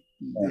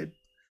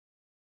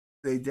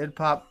 They did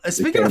pop.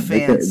 Speaking of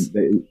fans,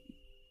 go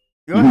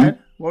ahead.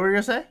 What were you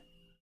gonna say?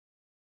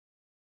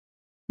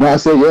 No, I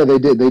said they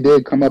did. They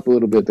did come up a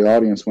little bit, the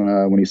audience,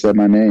 when he said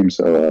my name.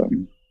 So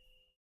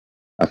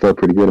I felt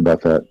pretty good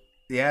about that.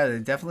 Yeah, they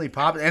definitely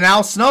popped. And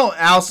Al Snow.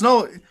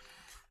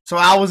 So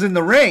Al was in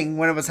the ring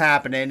when it was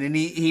happening, and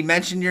he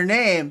mentioned your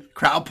name.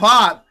 Crowd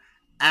pop.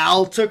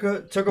 Al took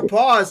a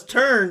pause,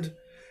 turned,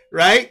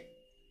 right,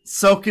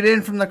 soak it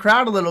in from the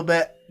crowd a little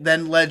bit,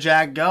 then let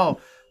Jack go.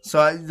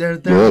 So there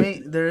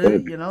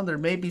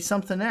may be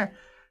something there.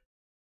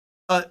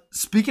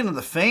 Speaking of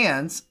the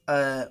fans,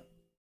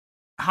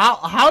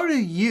 how do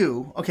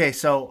you? Okay,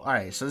 so all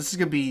right, so this is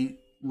gonna be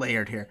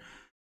layered here.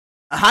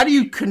 How do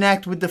you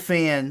connect with the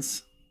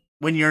fans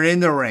when you're in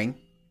the ring?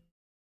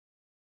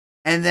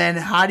 And then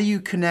how do you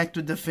connect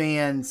with the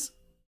fans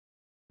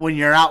when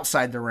you're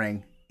outside the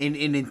ring?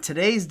 In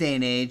today's day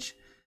and age,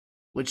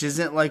 which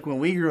isn't like when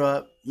we grew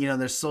up,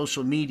 there's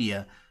social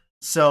media.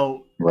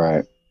 So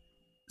right.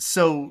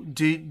 So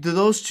do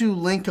those two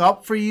link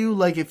up for you?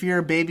 Like if you're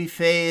a baby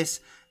face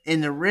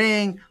in the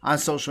ring, on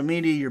social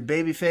media, you're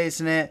baby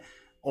facing it,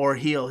 or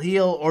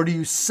heel, or do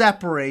you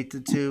separate the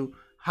two?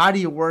 How do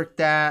you work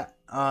that?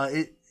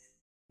 There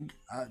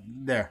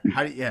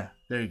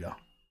you go.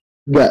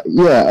 Yeah.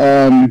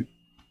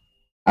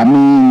 I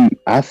mean,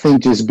 I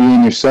think just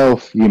being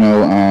yourself, you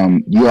are,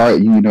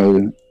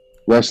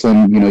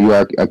 wrestling, you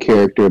are a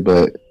character,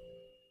 but,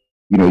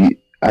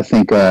 I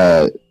think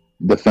the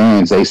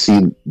fans, they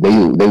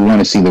want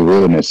to see the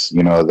realness,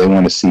 they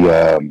want to see,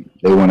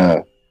 they want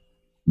to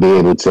be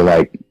able to,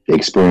 like,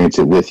 experience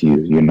it with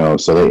you,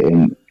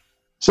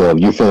 so if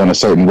you're feeling a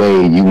certain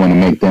way, you want to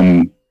make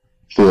them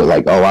feel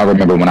like, oh, I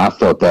remember when I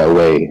felt that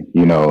way,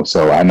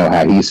 so I know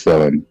how he's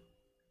feeling.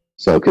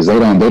 So, because they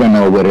don't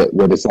know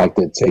what it's like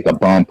to take a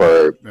bump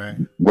or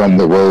run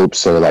the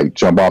ropes or like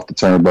jump off the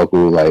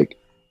turnbuckle. Like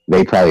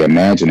they probably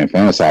imagine and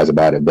fantasize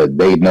about it, but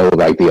they know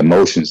like the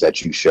emotions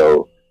that you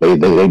show. They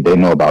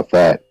know about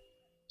that.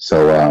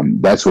 So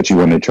that's what you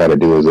want to try to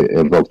do is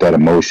evoke that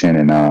emotion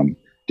and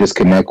just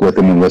connect with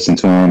them and listen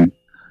to them.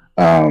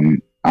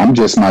 I'm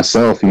just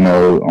myself, in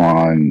the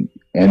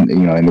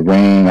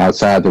ring,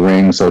 outside the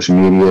ring, social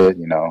media,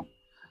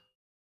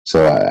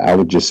 So I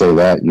would just say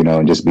that,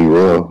 and just be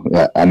real.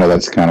 I know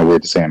that's kind of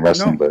weird to say in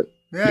wrestling, but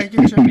yeah, I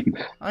get you.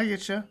 I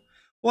get you.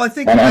 Well, I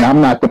think, and I'm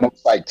not the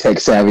most like tech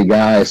savvy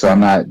guy, so I'm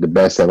not the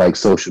best at like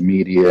social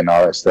media and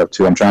all that stuff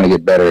too. I'm trying to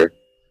get better,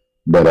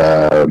 but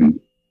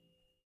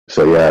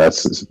So yeah,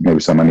 that's maybe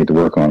something I need to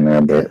work on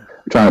there. But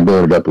I'm trying to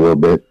build it up a little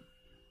bit.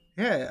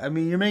 Yeah, I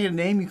mean, you're making a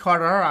name. You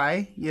caught our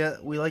eye. Yeah,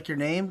 we like your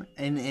name.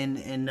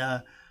 And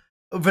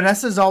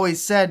Vanessa's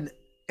always said,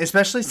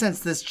 especially since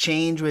this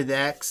change with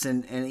X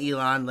and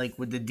Elon, like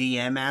with the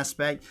DM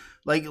aspect,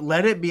 like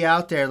let it be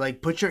out there.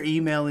 Like put your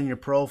email in your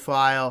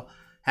profile,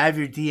 have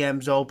your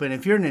DMs open.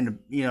 If you're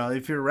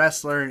if you're a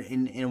wrestler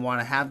and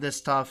want to have this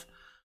stuff,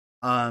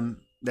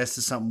 this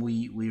is something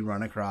we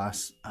run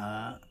across.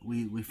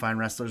 We find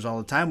wrestlers all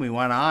the time. We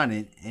want on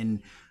it,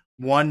 and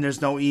one,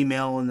 there's no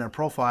email in their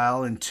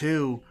profile, and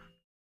two,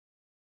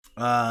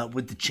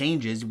 with the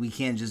changes, we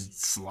can't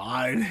just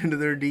slide into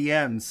their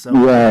DMs. So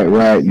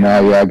right.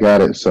 No, yeah, I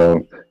got it.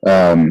 So,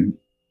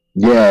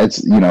 yeah,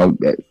 it's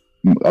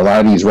a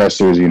lot of these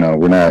wrestlers,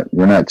 we're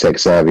not tech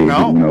savvy.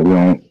 No. We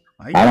don't.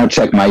 I don't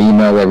check my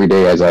email every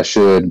day as I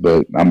should,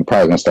 but I'm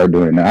probably gonna start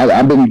doing it now.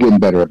 I've been getting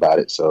better about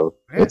it. So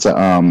it's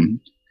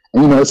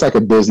it's like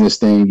a business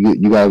thing.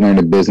 You gotta learn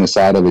the business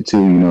side of it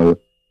too.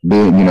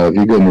 If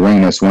you're good in the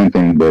ring, that's one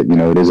thing, but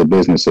it is a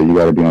business, so you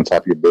got to be on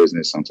top of your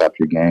business, on top of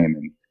your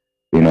game,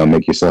 and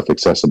make yourself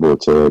accessible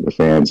to the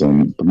fans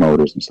and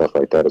promoters and stuff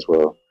like that as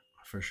well.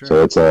 For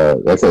sure.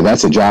 So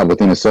that's a job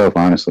within itself,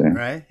 honestly.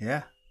 Right?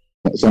 Yeah.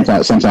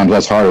 Sometimes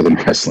that's harder than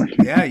wrestling.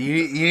 Yeah,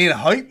 you need a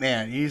hype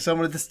man. You need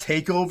someone to just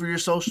take over your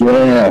social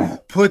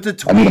media. Put the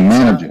tweets. I need a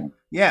manager.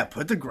 Yeah,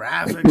 put the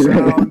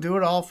graphics on. Do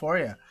it all for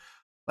you.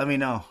 Let me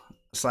know.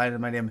 Slide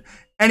in my DM.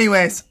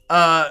 Anyways,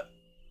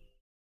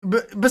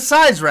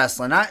 besides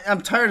wrestling, I'm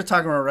tired of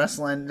talking about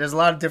wrestling. There's a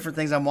lot of different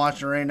things I'm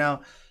watching right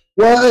now.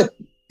 What?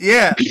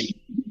 Yeah.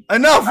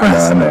 Enough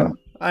wrestling.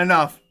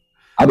 Enough.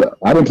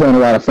 I've been playing a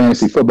lot of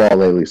fantasy football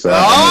lately. So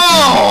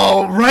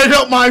right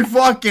up my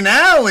fucking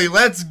alley.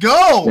 Let's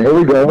go. There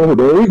we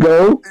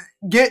go.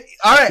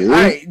 All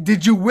right.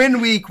 Did you win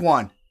week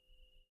 1?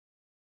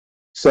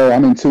 So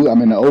I'm in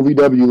the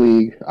OVW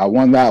league. I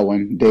won that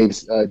one. Dave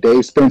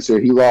Spencer,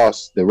 he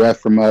lost. The ref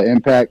from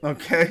Impact.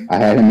 Okay. I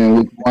had him in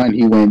week 1.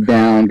 He went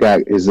down, got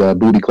his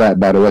booty clapped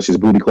by the Luscious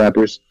booty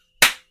clappers.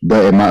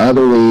 But in my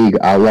other league,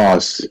 I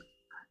lost.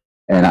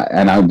 And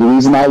the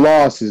reason I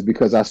lost is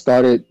because I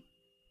started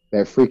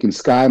that freaking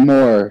Sky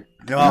Moore.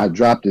 Oh. I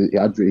dropped it.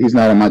 He's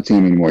not on my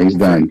team anymore. He's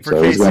done.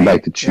 So he's going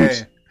back to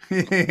Chiefs.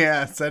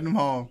 Yeah, send him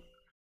home.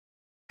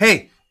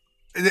 Hey,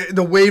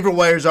 the waiver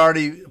wire's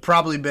already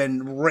probably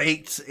been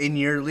raked in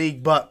your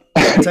league, but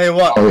I'll tell you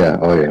what.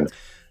 Oh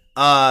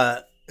yeah.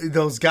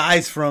 Those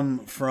guys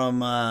from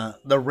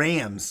the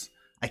Rams,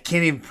 I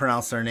can't even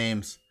pronounce their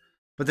names.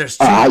 But there's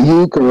two.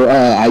 Ayuk or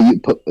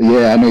Ayuk.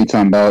 Yeah, I know you're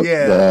talking about.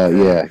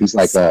 Yeah, he's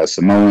like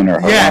Samoan or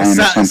Hawaiian or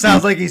something.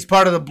 Sounds like he's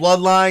part of the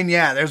bloodline.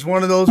 Yeah, there's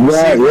one of those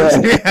receivers.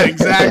 Yeah,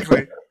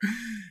 exactly.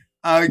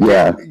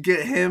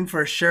 Get him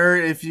for sure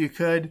if you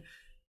could.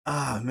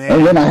 Oh man.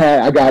 And then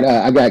I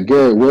got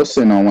Garrett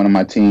Wilson on one of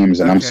my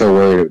teams, and I'm so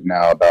worried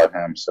now about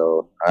him.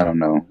 So I don't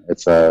know.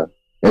 It's a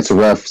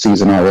rough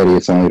season already.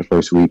 It's only the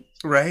first week.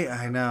 Right.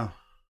 I know.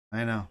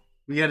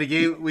 We got a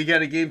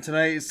game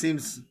tonight. It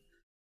seems.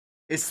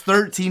 It's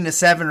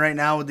 13-7 right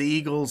now with the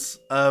Eagles,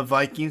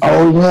 Vikings.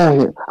 Oh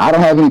yeah, I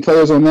don't have any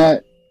players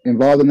involved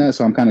in that,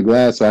 so I'm kind of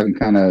glad, so I can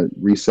kind of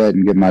reset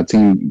and get my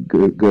team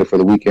good for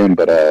the weekend.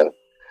 But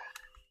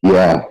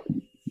yeah,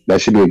 that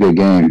should be a good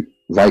game.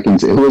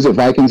 Vikings. Who is it?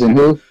 Vikings and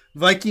who?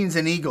 Vikings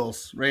and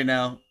Eagles right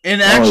now.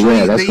 And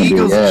actually, the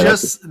Eagles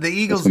just.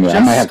 I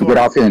might have to get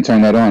off here and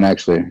turn that on.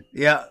 Actually.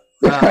 Yeah.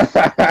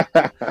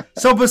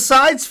 So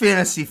besides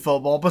fantasy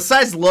football,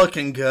 besides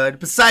looking good,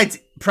 besides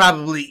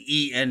probably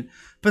eating.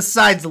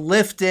 Besides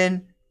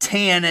lifting,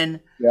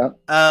 tanning,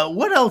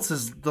 what else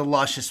is the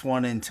Luscious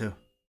one into?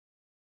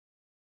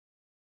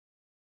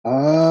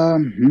 I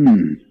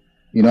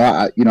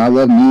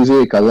love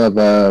music. I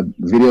love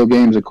video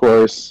games, of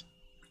course.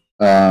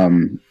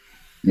 Spend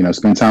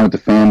time with the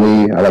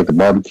family. I like the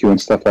barbecue and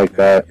stuff like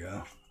that.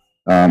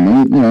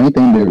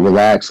 Anything to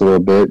relax a little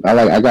bit.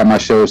 I got my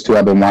shows too.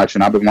 I've been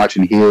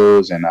watching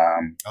Heels and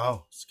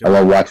I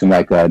love watching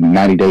like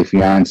 90 Day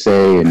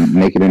Fiance and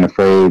Naked and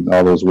Afraid,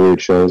 all those weird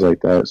shows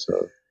like that.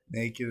 So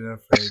Naked and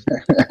Afraid.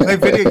 Play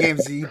video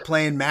games. Are you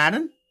playing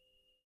Madden?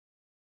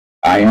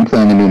 I am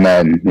playing the new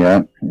Madden.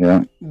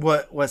 Yeah.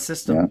 What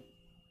system? Yeah.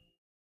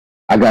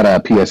 I got a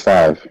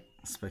PS5.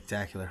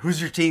 Spectacular.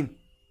 Who's your team?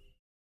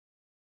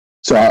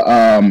 So,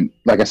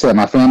 like I said,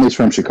 my family's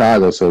from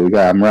Chicago, so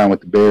I'm around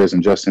with the Bears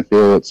and Justin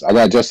Fields. I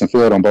got Justin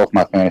Fields on both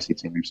my fantasy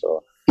teams,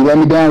 so he let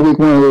me down week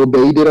 1 a little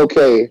bit. He did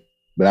okay,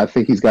 but I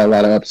think he's got a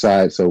lot of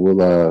upside. So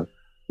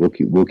we'll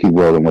keep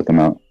rolling with him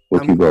out.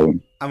 Keep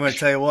rolling. I'm going to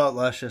tell you what,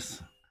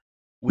 Luscious.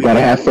 We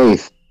gotta have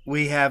faith.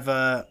 We have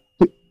a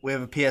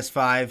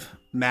PS5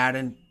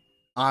 Madden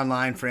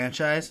online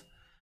franchise.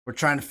 We're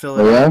trying to fill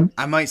it up.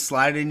 I might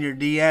slide in your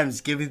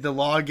DMs. Give me the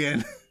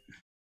login.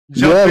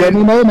 Let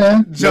me know,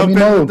 man. Jump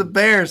in with the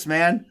Bears,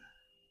 man.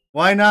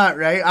 Why not,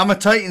 right? I'm a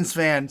Titans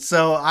fan,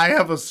 so I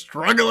have a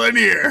struggle in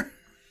here.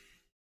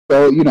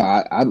 So,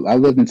 I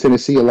lived in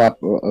Tennessee a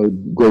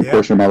great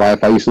portion of my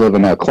life. I used to live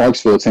in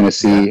Clarksville,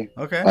 Tennessee,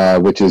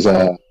 which is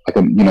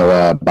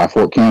by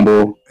Fort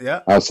Campbell,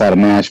 outside of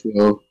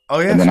Nashville. Oh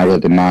yeah. and then I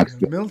lived in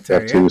Knoxville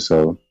Military, too.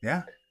 So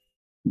Yeah.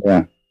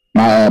 yeah,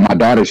 my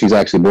daughter, she's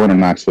actually born in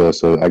Knoxville,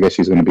 so I guess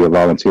she's going to be a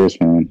Volunteers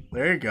fan.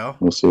 There you go.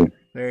 We'll see.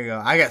 There you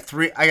go. I got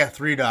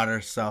three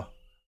daughters, so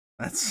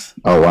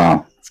Oh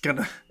wow, it's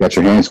gonna got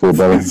your hands full,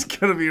 brother. it's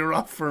gonna be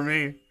rough for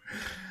me.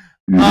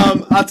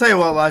 Mhm. I'll tell you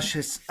what,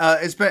 Luscious.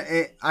 It's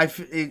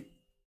been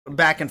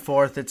back and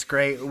forth. It's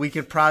great. We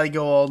could probably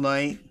go all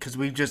night because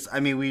we've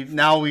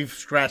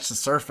scratched the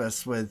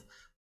surface with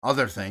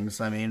other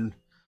things. I mean,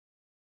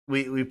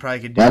 we probably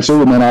could do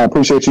Absolutely, man. I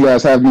appreciate you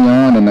guys having me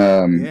on,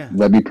 and Yeah.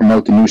 let me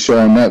promote the new show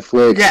on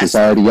Netflix. Yes. It's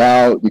already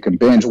out. You can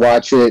binge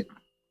watch it.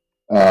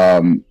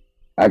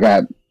 I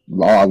got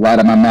a lot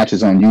of my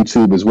matches on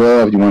YouTube as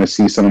well. If you want to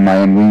see some of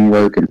my in-ring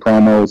work and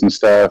promos and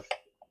stuff.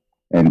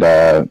 And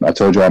I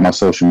told you all my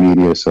social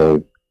media,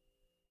 so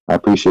I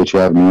appreciate you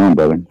having me on,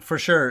 brother. For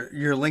sure.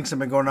 Your links have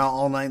been going out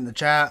all night in the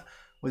chat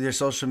with your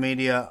social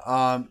media.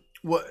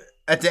 What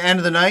at the end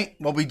of the night,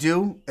 what we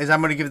do is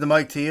I'm going to give the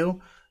mic to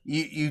you.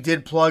 You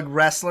did plug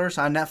Wrestlers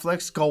on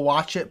Netflix. Go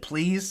watch it,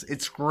 please.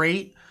 It's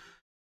great.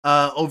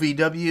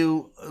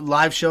 OVW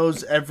live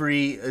shows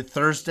every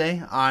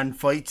Thursday on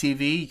Fight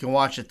TV. You can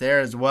watch it there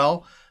as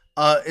well.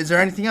 Is there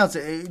anything else?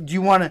 Do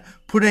you want to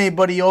put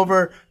anybody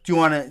over? Do you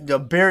want to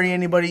bury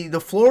anybody? The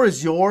floor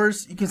is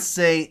yours. You can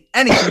say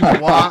anything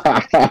you want.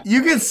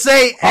 You can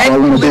say All I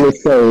want to do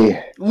is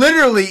say,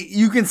 literally,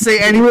 you can say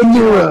anything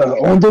you mirror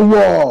want. on the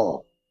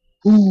wall,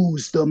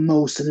 who's the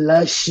most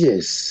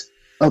luscious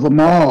of them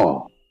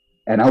all?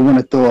 And I want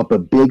to throw up a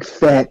big,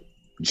 fat,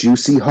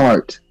 juicy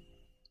heart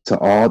to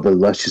all the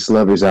luscious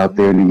lovers out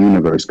there in the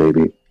universe,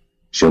 baby.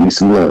 Show me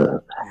some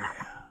love.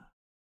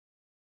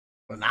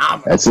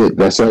 Phenomenal. That's it.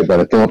 That's right,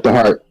 brother. Throw up the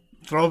heart.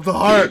 Throw up the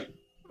heart.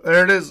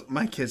 There it is.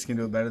 My kids can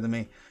do it better than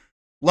me.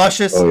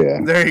 Luscious. Oh, yeah.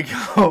 There you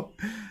go.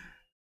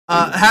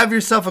 Have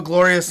yourself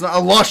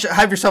a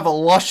have yourself a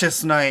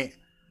luscious night.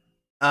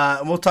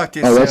 We'll talk to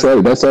you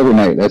soon. That's every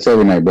night. That's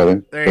every night,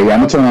 brother. There Hey, you I'm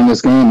go. gonna turn on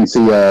this game and see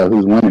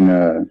who's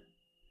winning.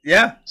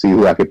 Yeah. See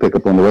who I can pick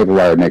up on the waiver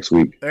wire next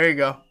week. There you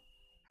go.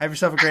 Have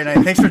yourself a great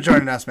night. Thanks for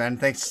joining us, man.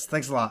 Thanks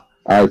a lot.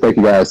 All right, thank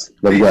you guys.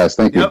 Love you guys.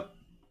 Thank you. Yep.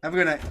 Have a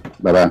good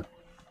night. Bye bye.